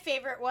 My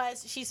favorite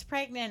was she's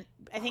pregnant,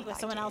 I think, with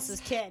someone else's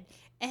kid.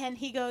 And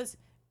he goes,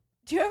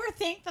 do you ever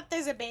think that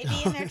there's a baby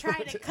in there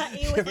trying to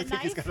cut you with a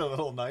think he's knife? got a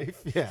little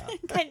knife? Yeah.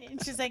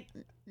 And she's like,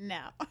 no.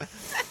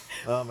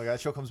 Oh my God,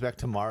 show comes back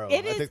tomorrow.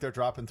 It I is think they're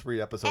dropping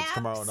 3 episodes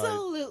tomorrow night.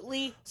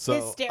 Absolutely So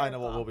hysterical. I know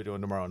what we'll be doing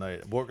tomorrow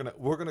night. We're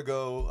gonna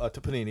go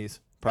to Panini's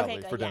probably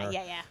Okay, good. for dinner.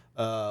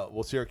 Yeah.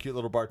 We'll see our cute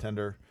little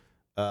bartender,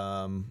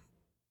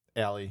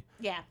 Allie,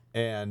 Yeah.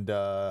 and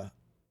then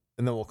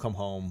we'll come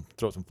home,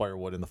 throw some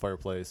firewood in the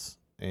fireplace,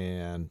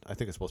 and I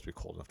think it's supposed to be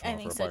cold enough I tomorrow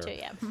think for a so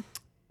fire. too,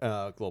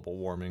 yeah. Global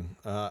warming,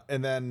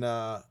 and then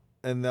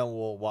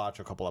we'll watch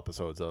a couple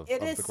episodes of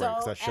It The is Great, so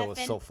 'cause that show is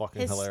so effing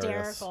fucking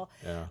hilarious. hysterical.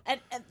 Yeah. And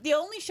the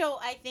only show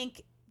I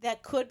think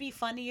that could be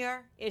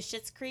funnier is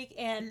Schitt's Creek,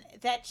 and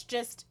that's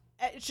just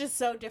it's just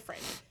so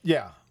different.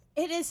 Yeah.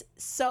 It is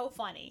so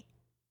funny.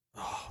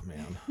 Oh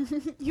man.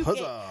 You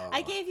Huzzah.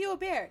 I gave you a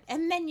bear,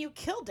 and then you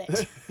killed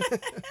it.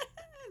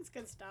 It's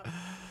good stuff.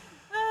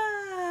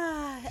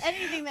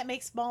 Anything that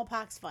makes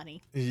smallpox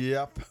funny.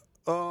 Yep.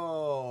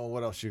 Oh,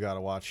 what else you got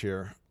to watch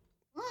here?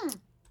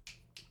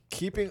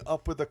 Keeping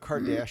Up with the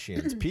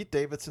Kardashians. Pete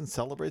Davidson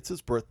celebrates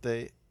his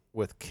birthday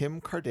with Kim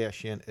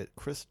Kardashian at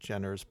Kris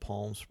Jenner's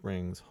Palm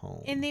Springs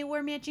home. And they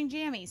wore matching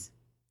jammies.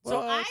 So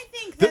What? I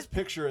think This that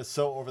picture is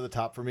so over the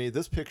top for me.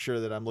 This picture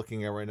that I'm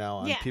looking at right now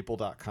on Yeah.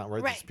 people.com,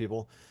 right? Right. This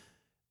people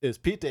is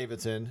Pete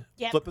Davidson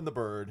Yep. flipping the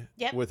bird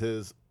Yep. with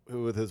his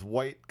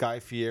white Guy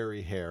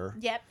Fieri hair.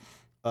 Yep.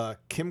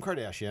 Kim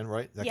Kardashian,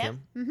 right? Is that Yep.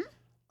 Kim? Mm-hmm.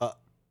 Uh,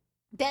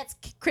 That's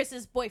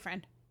Chris's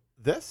boyfriend.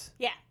 This?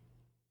 Yeah.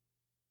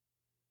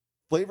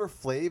 Flavor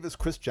Flav is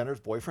Kris Jenner's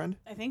boyfriend?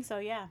 I think so,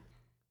 yeah.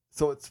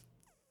 So it's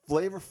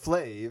Flavor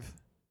Flav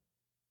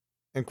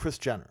and Kris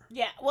Jenner.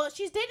 Yeah. Well,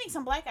 she's dating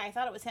some black guy. I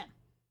thought it was him.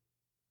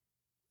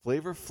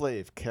 Flavor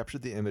Flav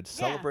captured the image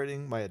Yeah.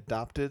 celebrating my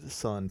adopted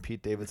son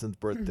Pete Davidson's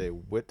birthday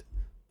with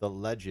the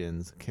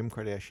legends Kim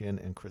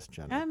Kardashian and Kris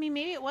Jenner. I mean,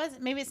 maybe it was,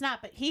 maybe it's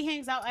not, but he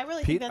hangs out. I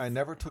really Pete, think that's... I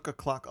never took a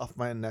clock off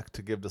my neck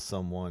to give to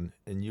someone,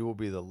 and you will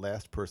be the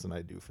last person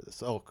I do for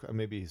this. Oh,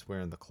 maybe he's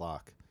wearing the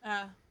clock.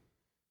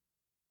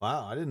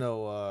 Wow, I didn't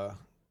know. I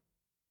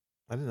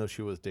didn't know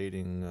she was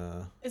dating.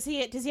 Does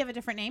he have a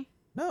different name?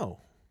 No,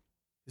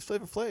 he's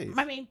Flavor Flav.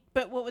 I mean,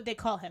 but what would they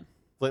call him?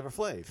 Flavor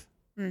Flav.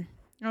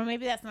 Or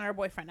maybe that's not her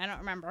boyfriend. I don't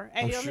remember.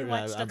 I I'm only sure.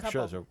 watched a I'm couple.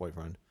 sure it's her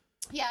boyfriend.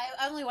 Yeah,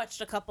 I only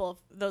watched a couple of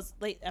those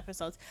late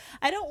episodes.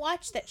 I don't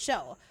watch that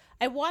show.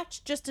 I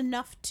watched just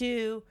enough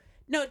to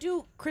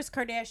do Kris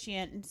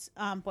Kardashian's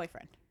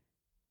boyfriend.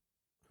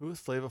 Who is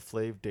Flavor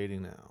Flav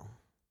dating now?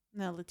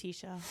 No,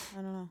 Letitia. I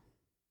don't know.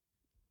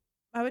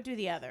 I would do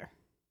the other.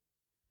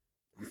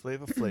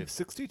 Flavor Flav,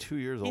 62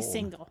 years old. He's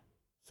single.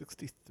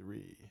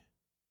 63.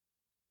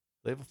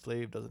 Flavor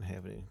Flav doesn't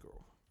have any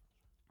girl.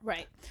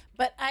 Right.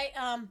 But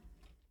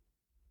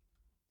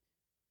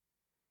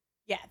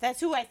yeah, that's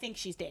who I think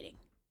she's dating.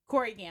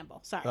 Corey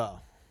Gamble. Sorry. Oh,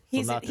 so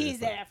he's not dating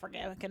the Flav.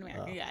 African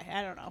American Oh. guy.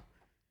 I don't know.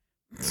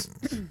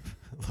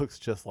 Looks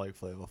just like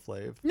Flavor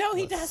Flav. No,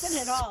 he That's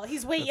doesn't at all.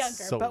 He's way that's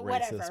younger, so but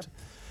racist. whatever.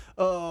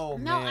 Oh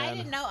No, man. I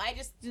didn't know.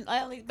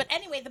 But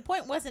anyway, the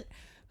point wasn't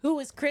who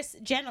was Chris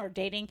Jenner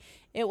dating.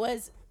 It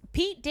was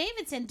Pete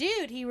Davidson,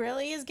 dude. He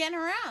really is getting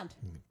around.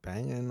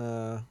 Banging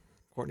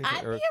Courtney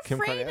I'd or be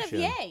Kim afraid of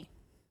Kardashian. Ye.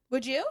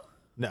 Would you?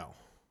 No.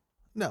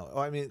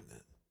 I mean,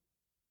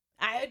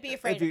 I would be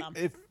afraid if, of you, him.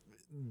 if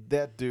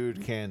that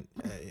dude can't,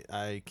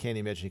 I can't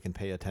imagine he can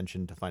pay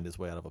attention to find his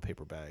way out of a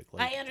paper bag.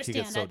 Like, I He understand.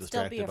 gets so I'd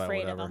still be distracted by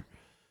afraid of whatever. him.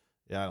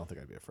 Yeah, I don't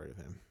think I'd be afraid of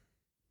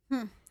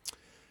him.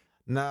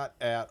 Not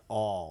at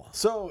all.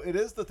 So it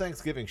is the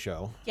Thanksgiving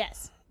show,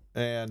 Yes.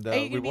 and Are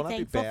you we going to will be not be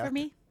thankful back. for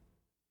me?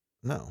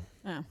 No.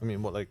 Oh. I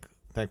mean, what, like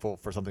thankful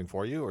for something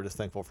for you, or just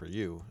thankful for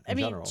you in I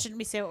mean, general? shouldn't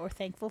we say what we're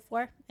thankful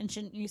for? And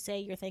shouldn't you say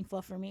you're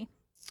thankful for me?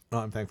 No,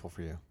 I'm thankful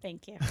for you.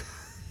 Thank you.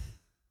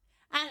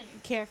 I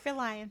don't care if you're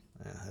lying.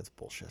 Yeah, that's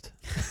bullshit.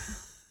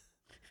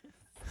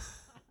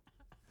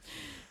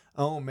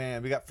 Oh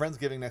man, we got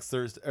Friendsgiving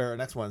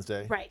next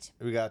Wednesday. Right.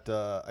 We got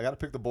I got to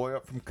pick the boy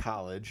up from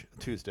college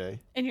Tuesday.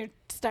 And you're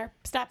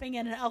stopping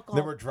in an alcohol.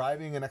 Then we're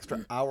driving an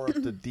extra hour up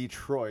to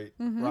Detroit,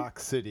 Rock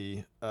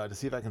City, to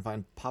see if I can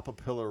find Papa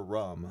Pillar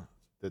rum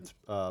that's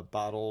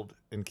bottled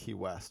in Key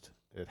West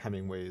at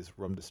Hemingway's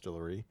Rum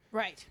Distillery.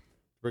 Right.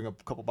 Bring a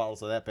couple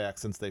bottles of that back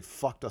since they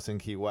fucked us in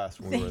Key West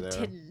when we They were there.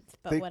 didn't,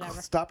 but They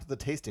whatever. stopped the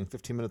tasting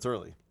 15 minutes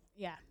early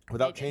Yeah.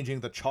 without they did. changing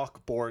the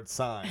chalkboard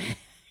sign.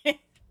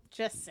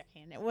 Just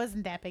saying. It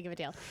wasn't that big of a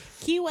deal.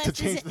 Key West To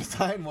change is the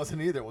sign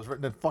wasn't either. It was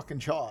written in fucking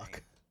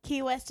chalk.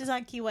 Key West is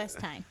on Key West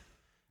time.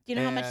 Do you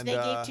know how much And, they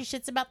gave two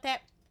shits about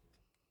that?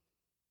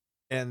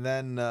 And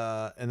then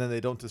they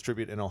don't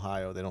distribute in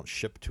Ohio. They don't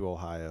ship to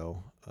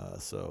Ohio.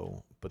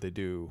 But they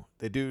do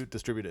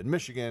distribute it in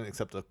Michigan,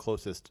 except the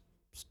closest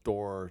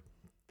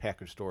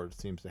package store that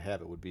seems to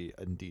have it would be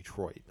in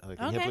Detroit.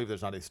 Like, I Okay. can't believe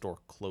there's not a store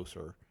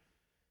closer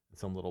in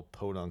some little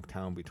podunk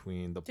town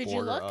between the Did you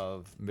border look?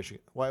 of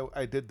Michigan. Well,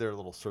 I did their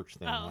little search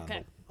thing Oh,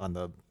 okay. on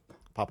the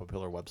Papa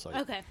Pillar website.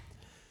 Okay.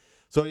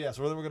 So yeah,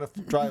 so then we're gonna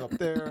drive up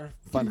there,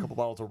 find a couple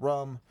bottles of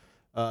rum,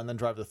 and then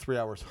drive the 3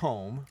 hours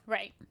home.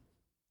 Right.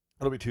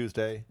 It'll be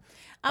Tuesday.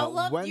 I'll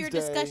love your Wednesday-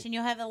 discussion.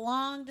 You'll have a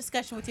long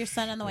discussion with your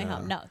son on the way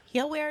home. No,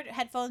 he'll wear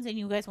headphones and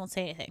you guys won't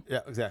say anything.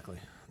 Yeah, exactly.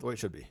 The way it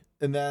should be.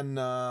 And then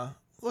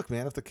look,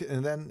 man, if the kid,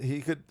 and then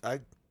he could.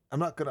 I'm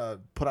not gonna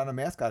put on a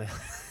mask on him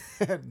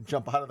and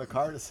jump out of the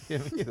car to see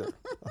him either.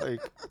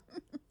 Like,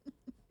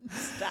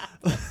 Stop.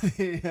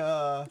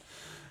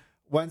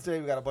 Wednesday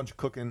we got a bunch of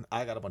cooking.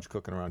 I got a bunch of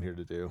cooking around here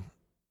to do.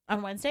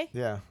 On Wednesday?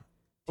 Yeah.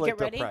 To get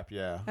the ready? prep,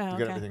 yeah. Oh, to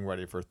get okay. everything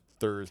ready for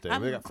Thursday.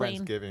 I'm We got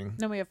clean. Friendsgiving.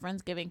 Then we have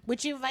Friendsgiving,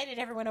 which you invited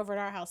everyone over at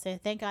our house. So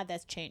thank God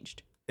that's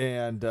changed.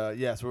 And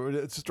yeah, so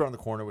it's just around the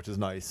corner, which is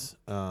nice.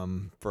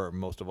 For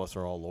most of us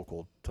are all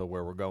local to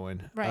where we're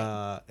going.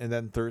 Right. And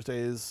then Thursday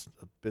is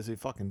a busy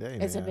fucking day,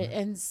 It's a man. bit,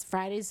 and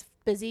Friday's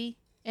busy,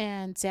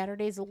 and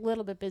Saturday's a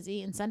little bit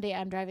busy, and Sunday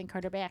I'm driving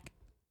Carter back.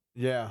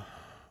 Yeah.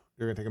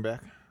 You're gonna take him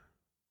back?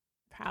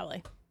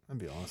 Probably. That'd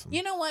be awesome.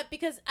 You know what?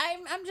 Because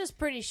I'm just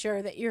pretty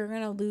sure that you're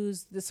gonna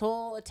lose this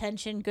whole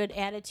attention, good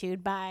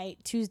attitude by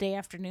Tuesday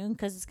afternoon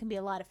because it's gonna be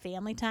a lot of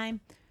family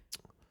time.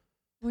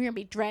 We're gonna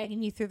be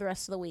dragging you through the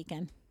rest of the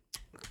weekend.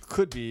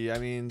 Could be. I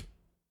mean,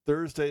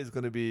 Thursday is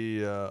going to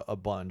be a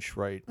bunch,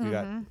 right?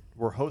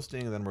 We're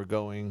hosting, and then we're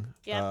going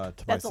Yep.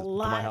 to my That's a to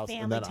lot my of house,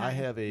 and family then I time.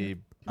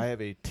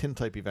 have a tin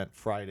type event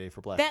Friday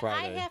for Black That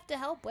Friday. I have to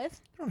help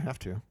with, You don't have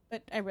to.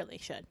 but I really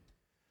should.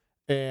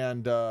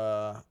 And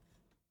then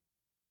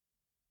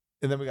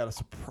we got a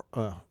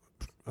surprise.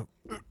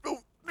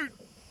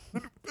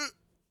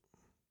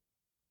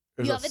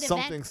 There's You a have an event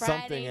something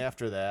Friday.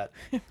 after that,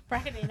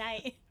 Friday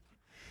night.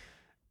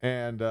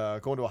 and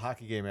going to a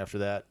hockey game after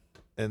that,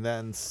 and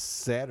then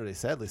Saturday.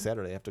 Sadly,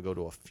 Saturday I have to go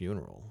to a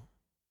funeral.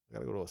 I got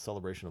to go to a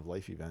celebration of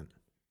life event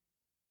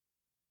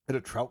at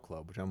a trout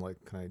club, which I'm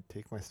like, can I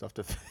take my stuff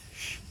to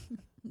fish?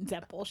 Is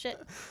that bullshit?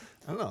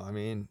 I don't know. I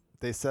mean,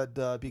 they said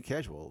be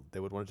casual. They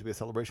would want it to be a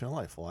celebration of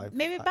life. Well,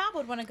 Maybe Bob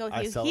would want to go with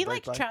I you. He celebrate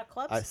likes by- trout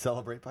clubs. I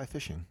celebrate by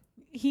fishing.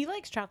 He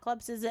likes trout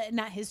clubs. Is it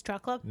not his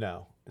trout club?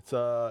 No, it's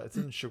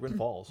in Chagrin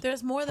Falls.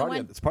 There's more than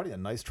one. It's probably a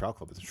nice trout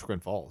club. It's in Chagrin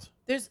Falls.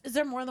 Is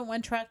there more than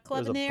one trout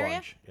club There's in the a area?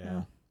 bunch. Yeah.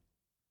 Oh.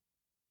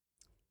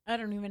 I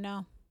don't even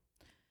know.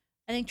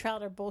 I think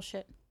trout are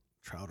bullshit.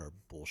 Trout are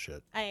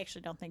bullshit. I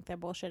actually don't think they're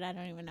bullshit. I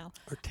don't even know.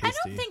 They're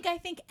tasty. I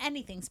think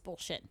anything's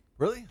bullshit.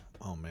 Really?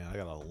 Oh man, I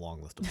got a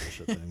long list of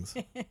bullshit things.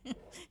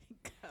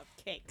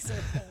 Cupcakes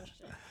are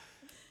bullshit.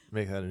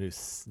 Make that a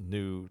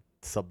new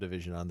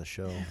subdivision on the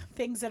show.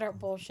 Things that are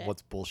bullshit.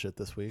 What's bullshit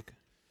this week?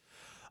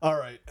 All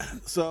right.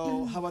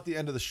 So how about the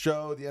end of the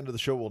show? The end of the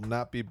show will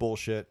not be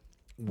bullshit.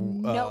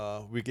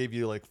 Nope. We gave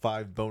you like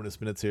 5 bonus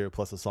minutes here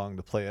plus a song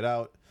to play it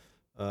out.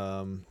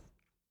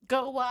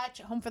 Go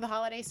watch Home for the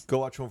Holidays. Go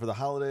watch Home for the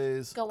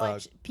Holidays. Go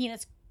watch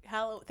Peanuts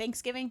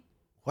Thanksgiving.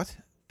 What?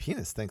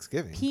 Penis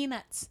Thanksgiving.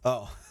 Peanuts.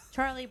 Oh.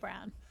 Charlie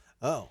Brown.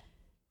 Oh.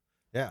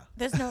 Yeah.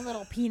 There's no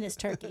little penis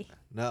turkey.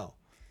 No.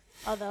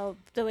 Although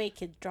the way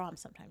kids draw them,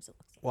 sometimes it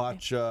looks like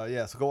Watch,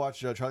 so go watch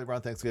Charlie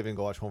Brown Thanksgiving.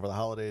 Go watch Home for the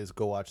Holidays.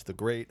 Go watch The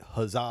Great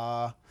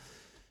Huzzah.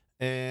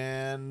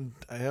 And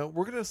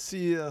we're gonna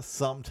see you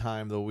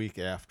sometime the week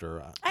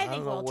after. I don't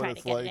think know we'll what try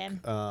it's to get like, it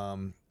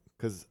in.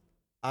 because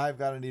I've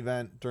got an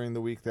event during the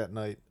week that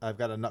night. I've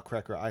got a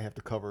Nutcracker I have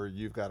to cover.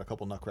 You've got a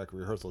couple Nutcracker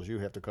rehearsals you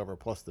have to cover,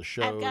 plus the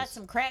shows. I've got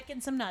some crack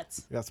and some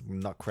nuts. We got some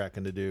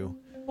Nutcracking to do.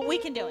 But we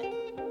can do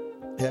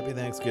it. Happy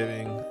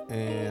Thanksgiving,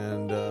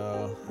 and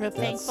We're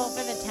thankful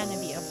for the 10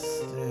 of you.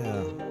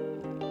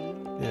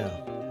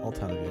 Yeah, all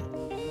 10 of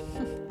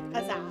you.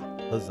 Huzzah.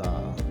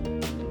 Huzzah.